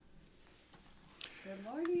Good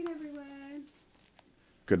morning, everyone.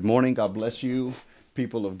 Good morning. God bless you,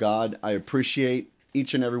 people of God. I appreciate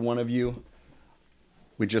each and every one of you.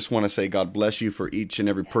 We just want to say God bless you for each and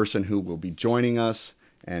every person who will be joining us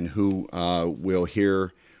and who will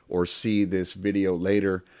hear or see this video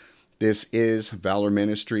later. This is Valor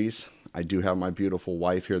Ministries. I do have my beautiful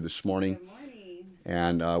wife here this morning. Good morning.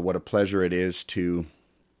 And what a pleasure it is to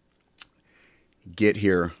get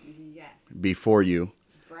here Yes, before you.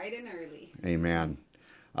 bright and early. Amen.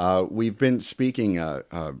 We've been speaking.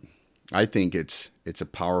 I think it's a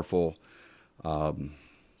powerful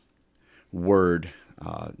word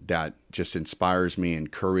that just inspires me,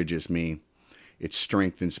 encourages me, it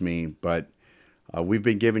strengthens me. But we've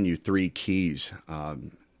been giving you three keys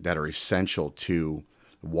that are essential to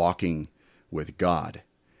walking with God,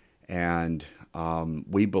 and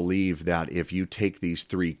we believe that if you take these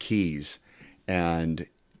three keys and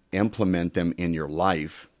implement them in your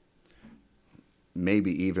life,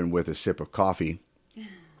 maybe even with a sip of coffee,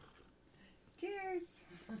 Cheers.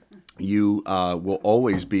 you will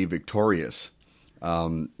always be victorious.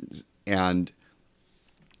 And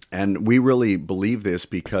we really believe this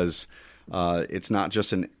because it's not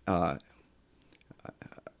just a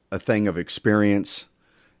thing of experience,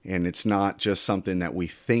 and it's not just something that we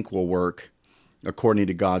think will work. According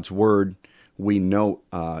to God's word, we know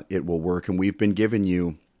it will work, and we've been giving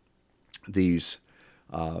you these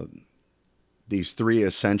three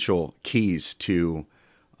essential keys to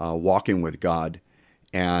walking with God,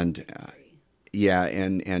 and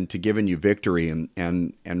and to giving you victory,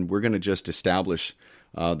 and we're going to just establish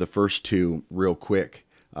the first two real quick,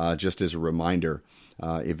 just as a reminder.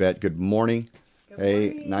 Yvette, good morning. Good Hey,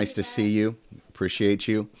 morning, nice to Yvette. see you. Appreciate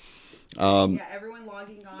you. Everyone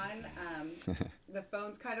logging on. The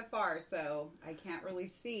phone's kind of far, so I can't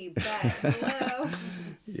really see, but hello.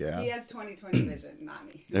 Yeah. He has 20/20 vision, not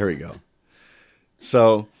me. There we go.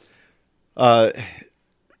 So,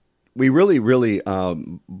 we really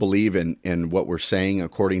believe in what we're saying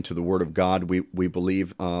according to the Word of God. We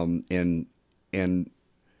believe in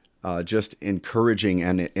just encouraging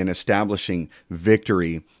and in establishing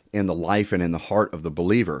victory in the life and in the heart of the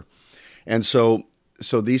believer. And so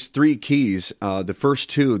these three keys, the first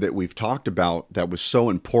two that we've talked about that was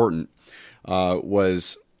so important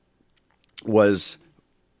was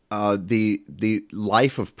the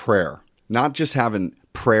life of prayer. Not just having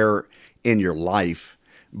prayer in your life,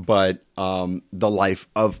 but the life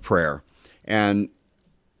of prayer. And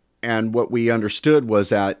what we understood was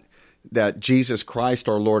that Jesus Christ,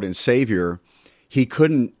 our Lord and Savior, He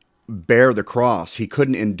couldn't bear the cross. He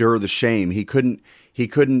couldn't endure the shame. He couldn't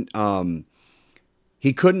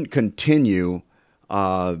continue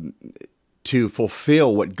to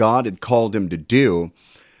fulfill what God had called Him to do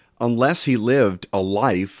unless He lived a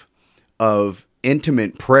life of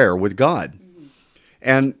intimate prayer with God. Mm-hmm.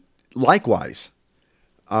 And likewise,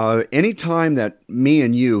 anytime that me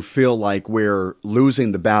and you feel like we're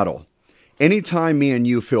losing the battle, anytime me and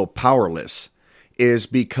you feel powerless, is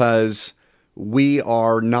because we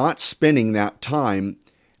are not spending that time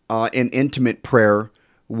in intimate prayer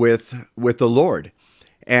with the Lord.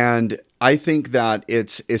 And I think that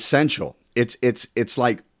it's essential. It's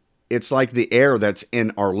like the air that's in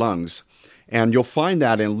our lungs. And you'll find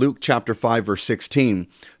that in Luke chapter 5, verse 16.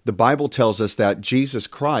 The Bible tells us that Jesus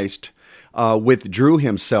Christ withdrew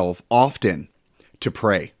Himself often to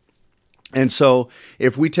pray. And so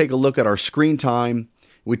if we take a look at our screen time,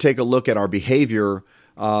 we take a look at our behavior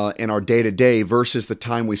in our day-to-day versus the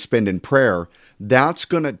time we spend in prayer, that's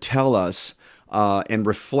going to tell us and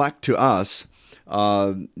reflect to us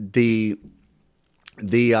the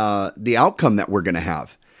outcome that we're going to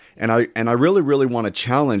have. And I really want to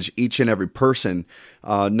challenge each and every person,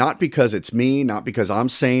 not because it's me, not because I'm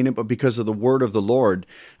saying it, but because of the word of the Lord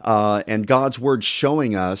and God's word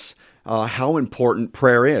showing us how important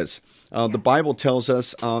prayer is. The Bible tells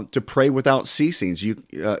us to pray without ceasing. You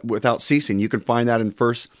can find that in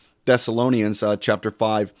 1 Thessalonians chapter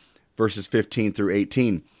 5, verses 15 through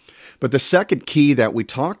 18. But the second key that we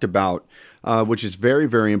talked about, which is very,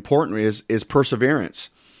 very important, is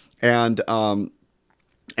perseverance. And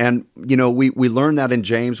you know, we learned that in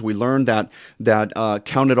James. We learned that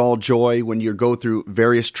count it all joy when you go through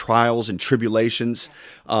various trials and tribulations.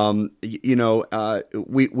 We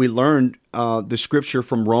learned the scripture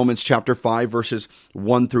from Romans chapter 5, verses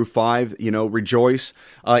 1 through 5. You know, rejoice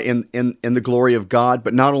in the glory of God.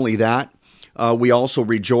 But not only that, we also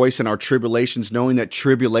rejoice in our tribulations, knowing that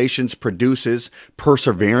tribulations produces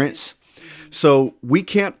perseverance. So we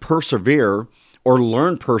can't persevere or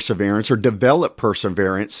learn perseverance or develop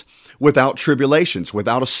perseverance without tribulations,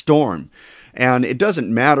 without a storm. And it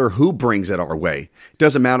doesn't matter who brings it our way. It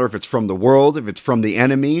doesn't matter if it's from the world, if it's from the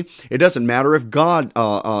enemy. It doesn't matter if God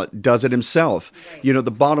does it himself. Right. You know,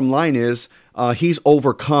 the bottom line is he's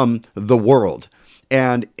overcome the world.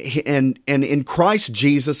 And in Christ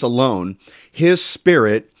Jesus alone, his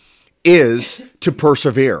Spirit is to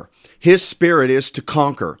persevere. His Spirit is to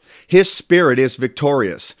conquer. His Spirit is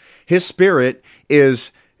victorious. His Spirit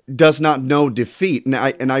does not know defeat. And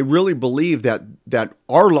I really believe that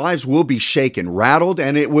our lives will be shaken, rattled,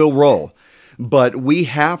 and it will roll. But we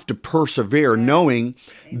have to persevere, knowing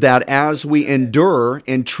that as we endure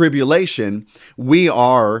in tribulation, we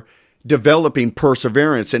are developing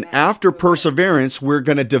perseverance. And after perseverance, we're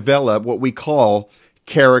going to develop what we call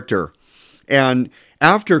character. And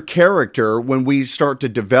after character, when we start to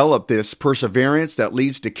develop this perseverance that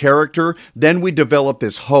leads to character, then we develop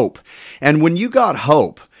this hope. And when you got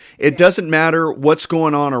hope, it doesn't matter what's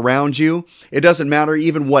going on around you. It doesn't matter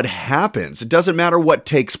even what happens. It doesn't matter what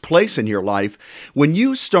takes place in your life. When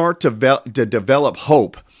you start to develop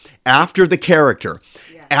hope after the character,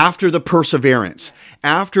 after the perseverance,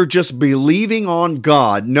 after just believing on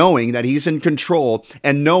God, knowing that he's in control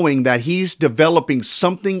and knowing that he's developing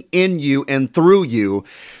something in you and through you,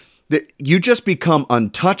 that you just become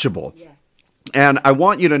untouchable. Yes. And I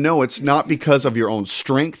want you to know it's not because of your own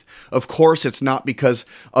strength. Of course, it's not because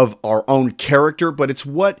of our own character, but it's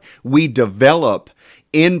what we develop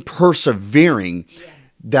in persevering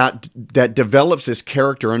that develops this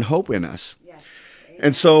character and hope in us.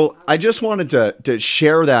 And so I just wanted to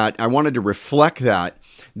share that. I wanted to reflect that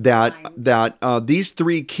these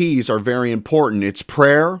three keys are very important. It's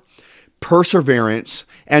prayer, perseverance,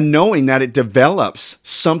 and knowing that it develops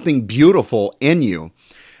something beautiful in you.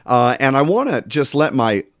 And I want to just let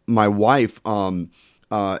my wife come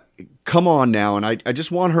on now, and I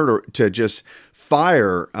just want her to just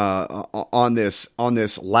fire on this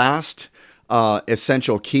last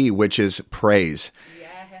essential key, which is praise.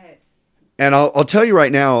 And I'll tell you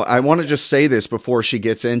right now, I want to just say this before she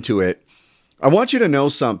gets into it. I want you to know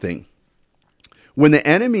something. When the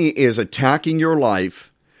enemy is attacking your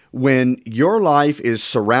life, when your life is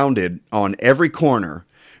surrounded on every corner,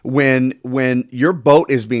 when your boat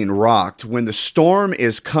is being rocked, when the storm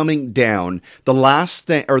is coming down, the last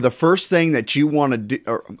thing that you want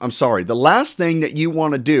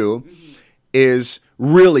to do is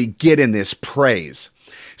really get in this praise.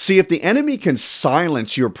 See, if the enemy can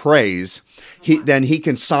silence your praise, then he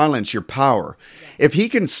can silence your power. If he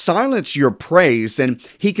can silence your praise, then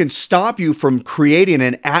he can stop you from creating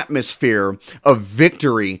an atmosphere of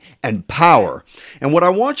victory and power. And what I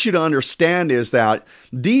want you to understand is that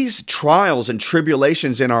these trials and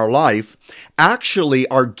tribulations in our life actually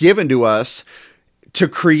are given to us to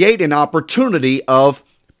create an opportunity of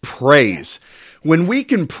praise. When we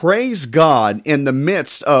can praise God in the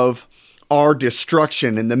midst of our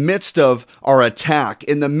destruction, in the midst of our attack,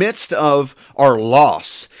 in the midst of our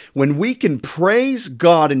loss, when we can praise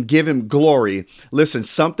God and give him glory, listen,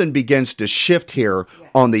 something begins to shift here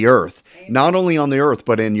on the earth. Not only on the earth,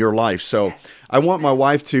 but in your life. So I want my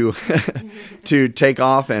wife to to take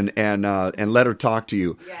off and let her talk to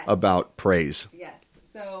you about praise. Yes.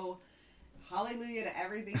 So hallelujah to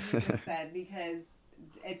everything you just said, because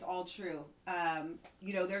it's all true.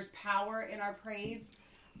 There's power in our praise.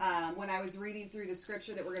 When I was reading through the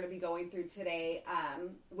scripture that we're going to be going through today,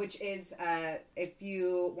 which is, if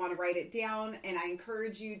you want to write it down, and I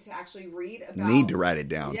encourage you to actually read about... Need to write it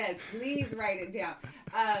down. Yes, please write it down.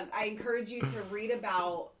 I encourage you to read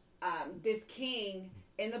about this king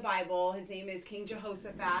in the Bible. His name is King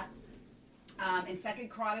Jehoshaphat. In 2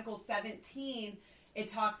 Chronicles 17, it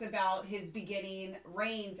talks about his beginning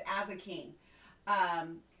reigns as a king.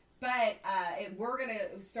 But we're going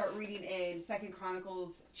to start reading in 2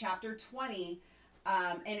 Chronicles chapter 20,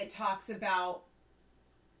 and it talks about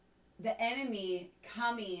the enemy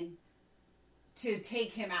coming to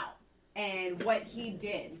take him out and what he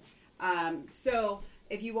did. So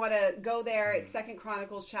if you want to go there, it's 2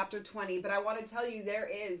 Chronicles chapter 20. But I want to tell you there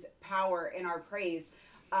is power in our praise.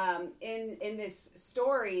 In this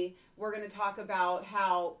story, we're going to talk about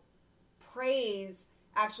how praise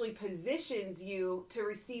actually positions you to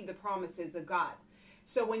receive the promises of God.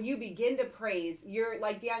 So when you begin to praise, you're,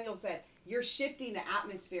 like Daniel said, you're shifting the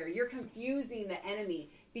atmosphere. You're confusing the enemy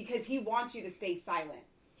because he wants you to stay silent.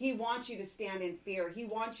 He wants you to stand in fear. He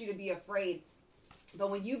wants you to be afraid.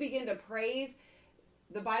 But when you begin to praise,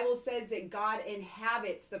 the Bible says that God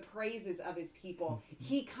inhabits the praises of his people.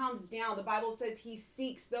 He comes down. The Bible says he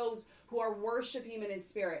seeks those who are worshiping him in his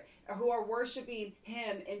spirit, or who are worshiping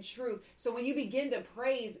him in truth. So when you begin to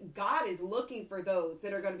praise, God is looking for those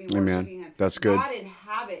that are going to be worshiping him. That's good. God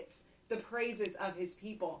inhabits the praises of his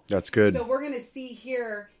people. That's good. So we're going to see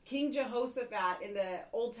here King Jehoshaphat in the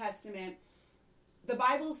Old Testament. The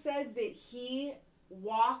Bible says that he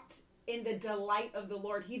walked in the delight of the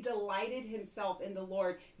Lord. He delighted himself in the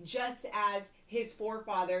Lord, just as his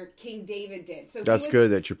forefather, King David, did. So that's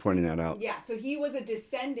good that you're pointing that out. Yeah, so he was a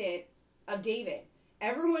descendant of David.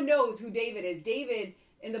 Everyone knows who David is. David,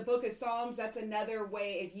 in the book of Psalms, that's another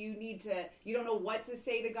way. If you don't know what to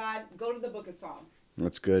say to God, go to the book of Psalms.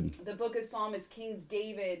 That's good. The book of Psalms is King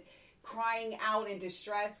David crying out in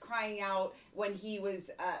distress, crying out when he was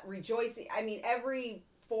rejoicing. I mean, every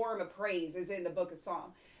form of praise is in the book of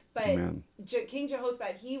Psalms. But King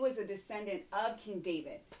Jehoshaphat, he was a descendant of King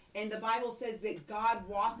David. And the Bible says that God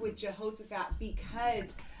walked with Jehoshaphat because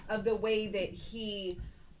of the way that he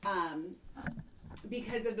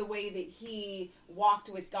walked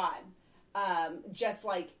with God, just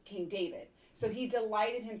like King David. So he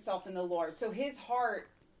delighted himself in the Lord. So his heart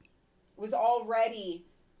was already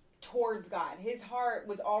towards God. His heart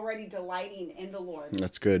was already delighting in the Lord.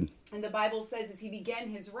 That's good. And the Bible says as he began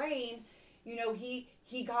his reign,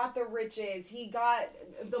 he got the riches, he got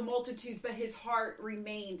the multitudes, but his heart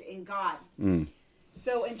remained in God.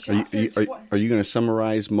 So in chapter are you going to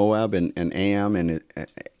summarize Moab and Ammon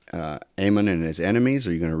and his enemies,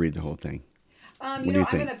 or are you going to read the whole thing? I'm going to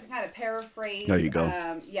kind of paraphrase. There you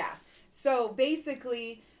go. Yeah. So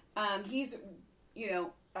basically, he's,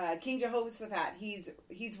 King Jehoshaphat,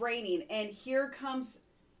 he's reigning, and here comes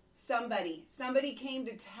somebody. Somebody came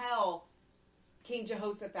to tell King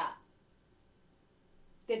Jehoshaphat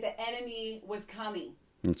that the enemy was coming.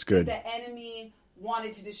 That's good. That the enemy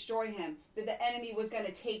wanted to destroy him. That the enemy was going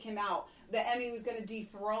to take him out. The enemy was going to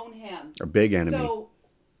dethrone him. A big enemy. So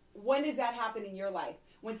when does that happen in your life?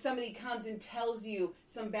 When somebody comes and tells you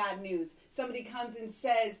some bad news. Somebody comes and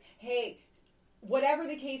says, hey, whatever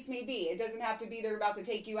the case may be. It doesn't have to be they're about to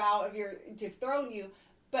take you out, dethrone you.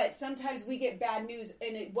 But sometimes we get bad news,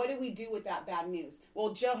 and what do we do with that bad news?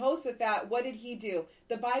 Well, Jehoshaphat, what did he do?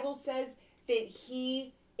 The Bible says that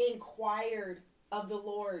he inquired of the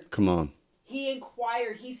Lord. Come on. He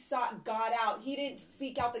inquired. He sought God out. He didn't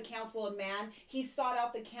seek out the counsel of man. He sought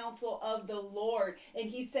out the counsel of the Lord. And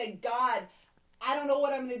he said, God, I don't know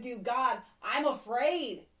what I'm going to do. God, I'm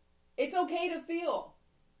afraid. It's okay to feel.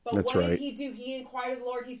 But That's what right. did he do? He inquired of the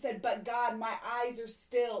Lord. He said, but God, my eyes are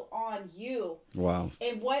still on you. Wow.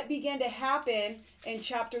 And what began to happen in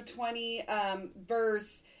chapter 20,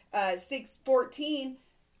 verse 14,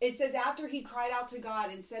 it says, after he cried out to God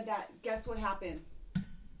and said that, guess what happened?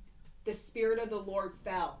 The Spirit of the Lord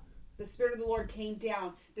fell. The Spirit of the Lord came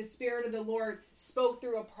down. The Spirit of the Lord spoke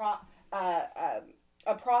through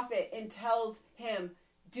a prophet and tells him,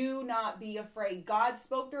 do not be afraid. God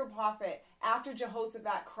spoke through a prophet after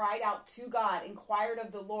Jehoshaphat cried out to God, inquired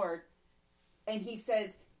of the Lord, and he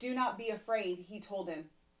says, do not be afraid, he told him.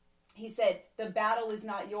 He said, the battle is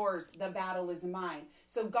not yours, the battle is mine.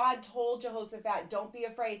 So God told Jehoshaphat, don't be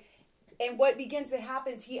afraid. And what begins to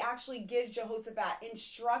happen is he actually gives Jehoshaphat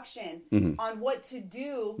instruction on what to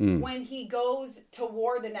do when he goes to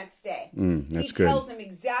war the next day. He tells him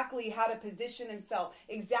exactly how to position himself,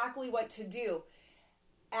 exactly what to do.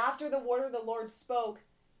 After the word of the Lord spoke,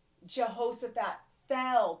 Jehoshaphat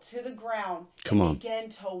fell to the ground and began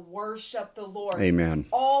to worship the Lord. Amen.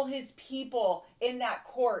 All his people in that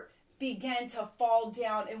court began to fall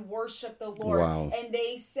down and worship the Lord. Wow. And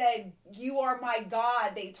they said, you are my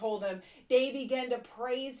God, they told him. They began to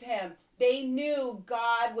praise him. They knew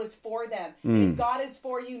God was for them. If God is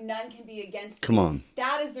for you, none can be against you. Come on.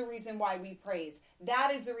 That is the reason why we praise.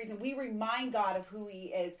 That is the reason we remind God of who he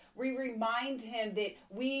is. We remind him that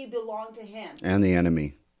we belong to him. And the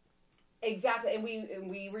enemy. Exactly. And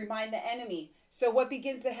we remind the enemy. So what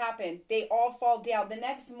begins to happen? They all fall down. The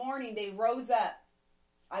next morning, they rose up.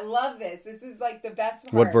 I love this. This is like the best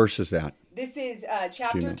part. What verse is that? This is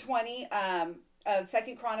chapter 20 of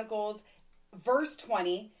 2 Chronicles, verse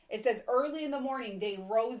 20. It says, early in the morning, they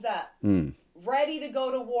rose up, ready to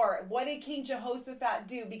go to war. What did King Jehoshaphat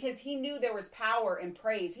do? Because he knew there was power in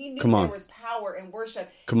praise. He knew there was power in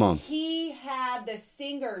worship. Come on. He had the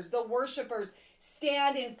singers, the worshipers,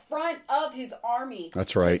 stand in front of his army.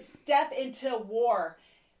 That's right. To step into war,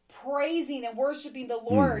 praising and worshiping the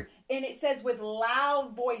Lord. And it says with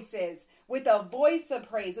loud voices, with a voice of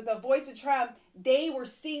praise, with a voice of triumph, they were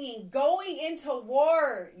singing, going into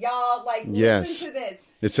war. Y'all, listen to this.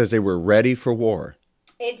 It says they were ready for war.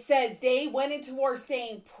 It says they went into war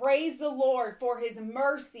saying, praise the Lord, for his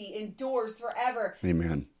mercy endures forever.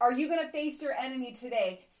 Amen. Are you going to face your enemy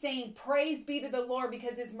today saying, praise be to the Lord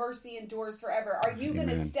because his mercy endures forever? Are you going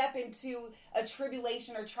to step into a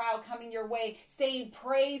tribulation or trial coming your way saying,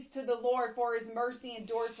 praise to the Lord for his mercy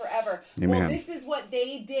endures forever? Amen. Well, this is what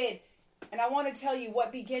they did. And I want to tell you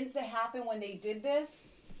what begins to happen when they did this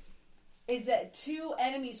is that two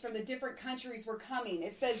enemies from the different countries were coming.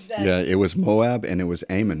 It says that... Yeah, it was Moab and it was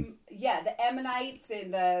Ammon. Yeah, the Ammonites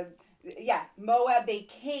and Moab, they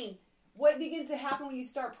came. What begins to happen when you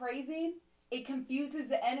start praising? It confuses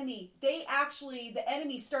the enemy. The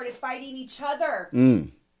enemy started fighting each other.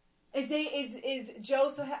 King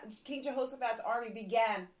Jehoshaphat's army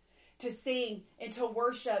began to sing and to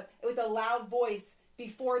worship with a loud voice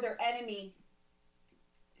before their enemy.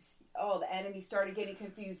 Oh, the enemy started getting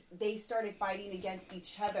confused. They started fighting against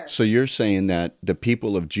each other. So you're saying that the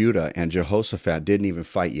people of Judah and Jehoshaphat didn't even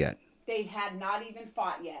fight yet? They had not even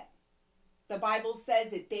fought yet. The Bible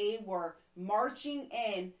says that they were marching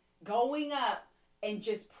in, going up, and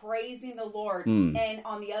just praising the Lord. And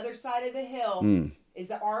on the other side of the hill, as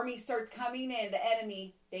the army starts coming in, the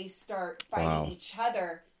enemy, they start fighting each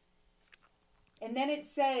other. And then it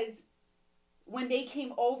says, when they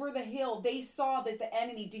came over the hill, they saw that the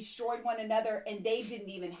enemy destroyed one another, and they didn't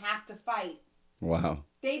even have to fight. Wow.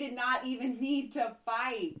 They did not even need to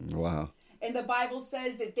fight. Wow. And the Bible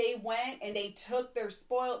says that they went and they took their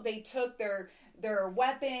spoil, they took their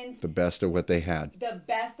weapons. The best of what they had. The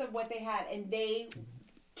best of what they had. And they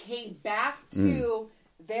came back to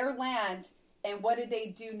their land. And what did they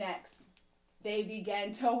do next? They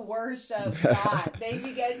began to worship God. They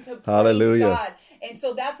began to praise Hallelujah. God. And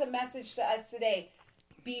so that's a message to us today.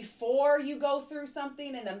 Before you go through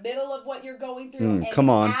something, in the middle of what you're going through, and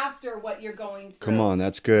after what you're going through. Come on,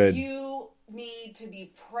 that's good. You need to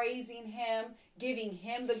be praising him, giving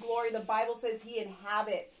him the glory. The Bible says he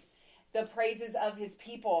inhabits the praises of his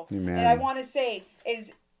people. Amen. And I want to say,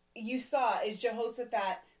 as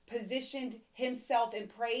Jehoshaphat positioned himself in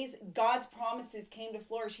praise, God's promises came to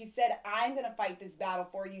flourish. He said, I'm going to fight this battle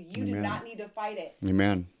for you. You do not need to fight it.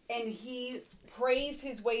 Amen. And he praised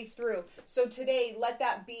his way through. So today, let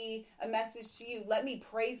that be a message to you. Let me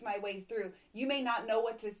praise my way through. You may not know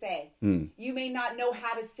what to say. You may not know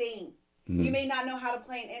how to sing. You may not know how to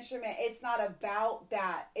play an instrument. It's not about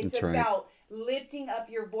that. It's about lifting up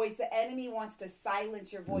your voice. The enemy wants to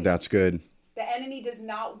silence your voice. That's good. The enemy does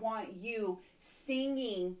not want you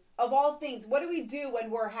singing. Of all things, what do we do when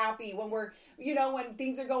we're happy? When we're, when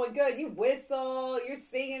things are going good, you whistle, you're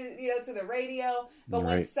singing, to the radio. But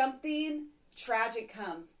when something tragic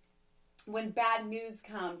comes, when bad news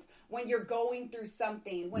comes, when you're going through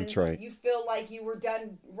something, when you feel like you were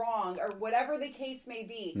done wrong, or whatever the case may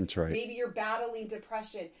be. That's right. Maybe you're battling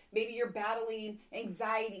depression. Maybe you're battling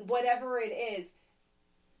anxiety. Whatever it is,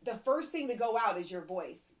 the first thing to go out is your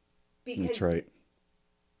voice. Because that's right.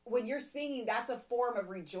 When you're singing, that's a form of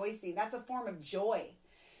rejoicing. That's a form of joy.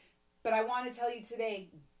 But I want to tell you today,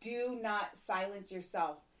 do not silence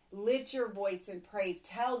yourself. Lift your voice in praise.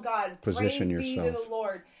 Tell God, position praise yourself. Be to the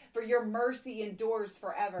Lord, for your mercy endures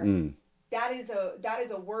forever. That is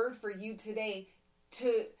a word for you today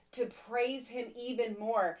to praise him even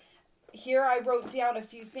more. Here I wrote down a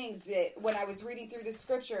few things that when I was reading through the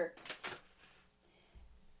scripture.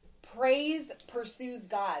 Praise pursues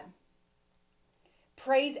God.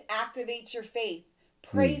 Praise activates your faith.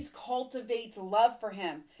 Praise cultivates love for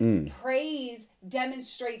him. Praise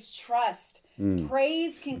demonstrates trust.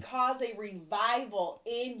 Praise can cause a revival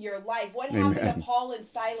in your life. What happened to Paul and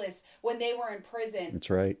Silas when they were in prison? That's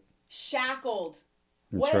right. Shackled.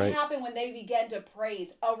 What happened when they began to praise?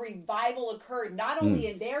 A revival occurred, not only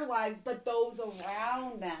in their lives, but those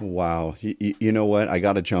around them. Wow. You know what? I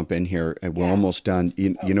got to jump in here. We're almost done.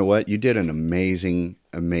 You know what? You did an amazing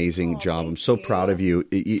job. I'm so proud of you.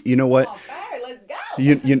 You know what? Let's go.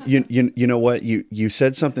 You know what? You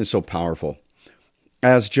said something so powerful.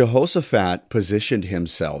 As Jehoshaphat positioned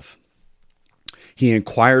himself, he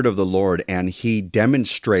inquired of the Lord and he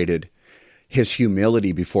demonstrated his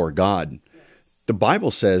humility before God. The Bible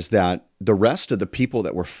says that the rest of the people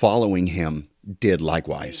that were following him did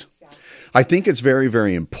likewise. I think it's very,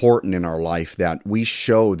 very important in our life that we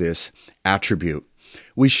show this attribute.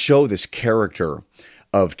 We show this character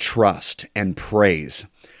of trust and praise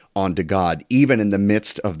unto God, even in the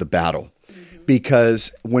midst of the battle.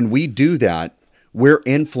 Because when we do that, we're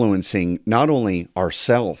influencing not only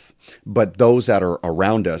ourselves, but those that are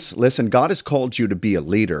around us. Listen, God has called you to be a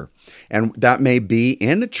leader, and that may be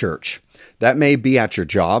in a church. That may be at your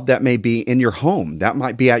job. That may be in your home. That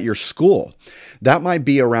might be at your school. That might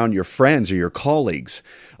be around your friends or your colleagues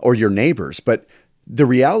or your neighbors. But the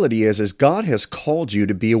reality is God has called you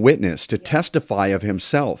to be a witness, to testify of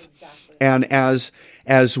himself. Exactly. And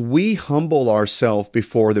as we humble ourselves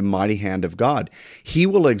before the mighty hand of God, He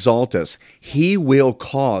will exalt us. He will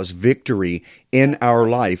cause victory in our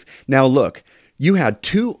life. Now look, you had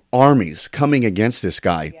two armies coming against this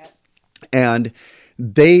guy, and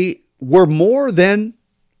they were more than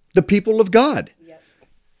the people of God.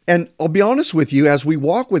 And I'll be honest with you, as we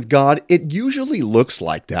walk with God, it usually looks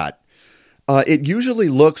like that. It usually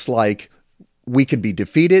looks like we can be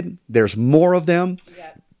defeated. There's more of them.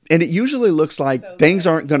 And it usually looks like things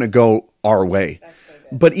aren't going to go our way.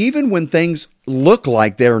 But even when things look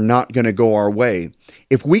like they're not going to go our way,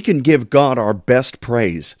 if we can give God our best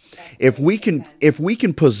praise, if we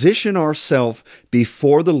can position ourselves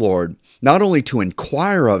before the Lord, not only to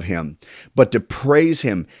inquire of Him, but to praise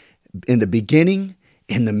Him in the beginning,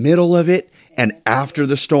 in the middle of it, and after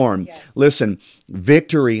the storm. Listen,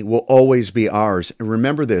 victory will always be ours. And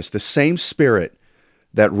remember this, the same Spirit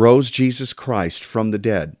that rose Jesus Christ from the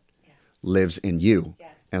dead lives in you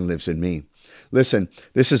and lives in me. Listen,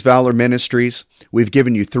 this is Valor Ministries. We've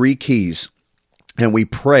given you 3 keys, and we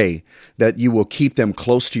pray that you will keep them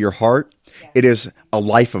close to your heart. It is a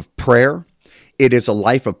life of prayer. It is a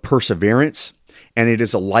life of perseverance, and it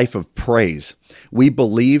is a life of praise. We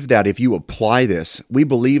believe that if you apply this, we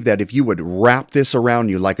believe that if you would wrap this around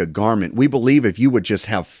you like a garment, we believe if you would just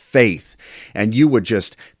have faith and you would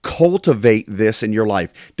just cultivate this in your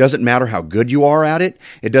life. Doesn't matter how good you are at it.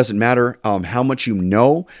 It doesn't matter how much you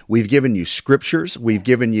know. We've given you scriptures. We've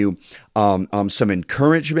given you some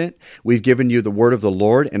encouragement. We've given you the word of the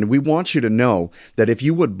Lord. And we want you to know that if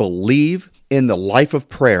you would believe in the life of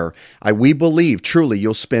prayer, we believe truly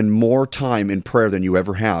you'll spend more time in prayer than you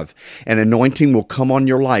ever have. And anointing will come on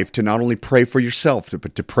your life to not only pray for yourself,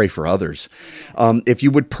 but to pray for others. If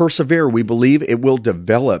you would persevere, we believe it will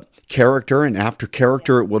develop character, and after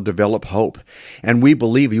character, it will develop hope. And we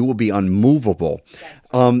believe you will be unmovable.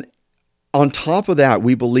 On top of that,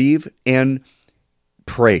 we believe in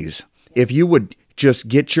praise. If you would just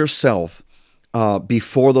get yourself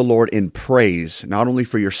before the Lord in praise, not only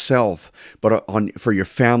for yourself, but for your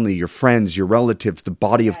family, your friends, your relatives, the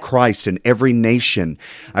body of Christ, and every nation.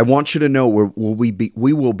 I want you to know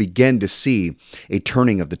we will begin to see a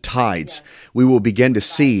turning of the tides. We will begin to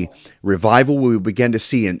see revival. We will begin to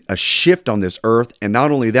see a shift on this earth. And not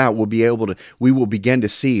only that, we will begin to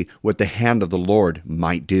see what the hand of the Lord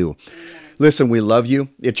might do. Listen, we love you.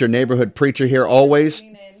 It's your neighborhood preacher here always.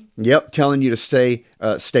 Yep, telling you to stay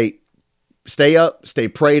up, stay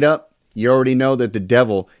prayed up. You already know that the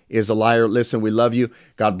devil is a liar. Listen, we love you.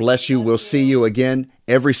 God bless you. We'll see you again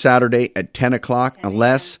every Saturday at 10 o'clock,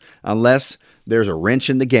 unless there's a wrench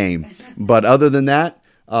in the game. But other than that,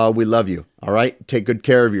 we love you. All right? Take good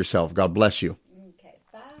care of yourself. God bless you.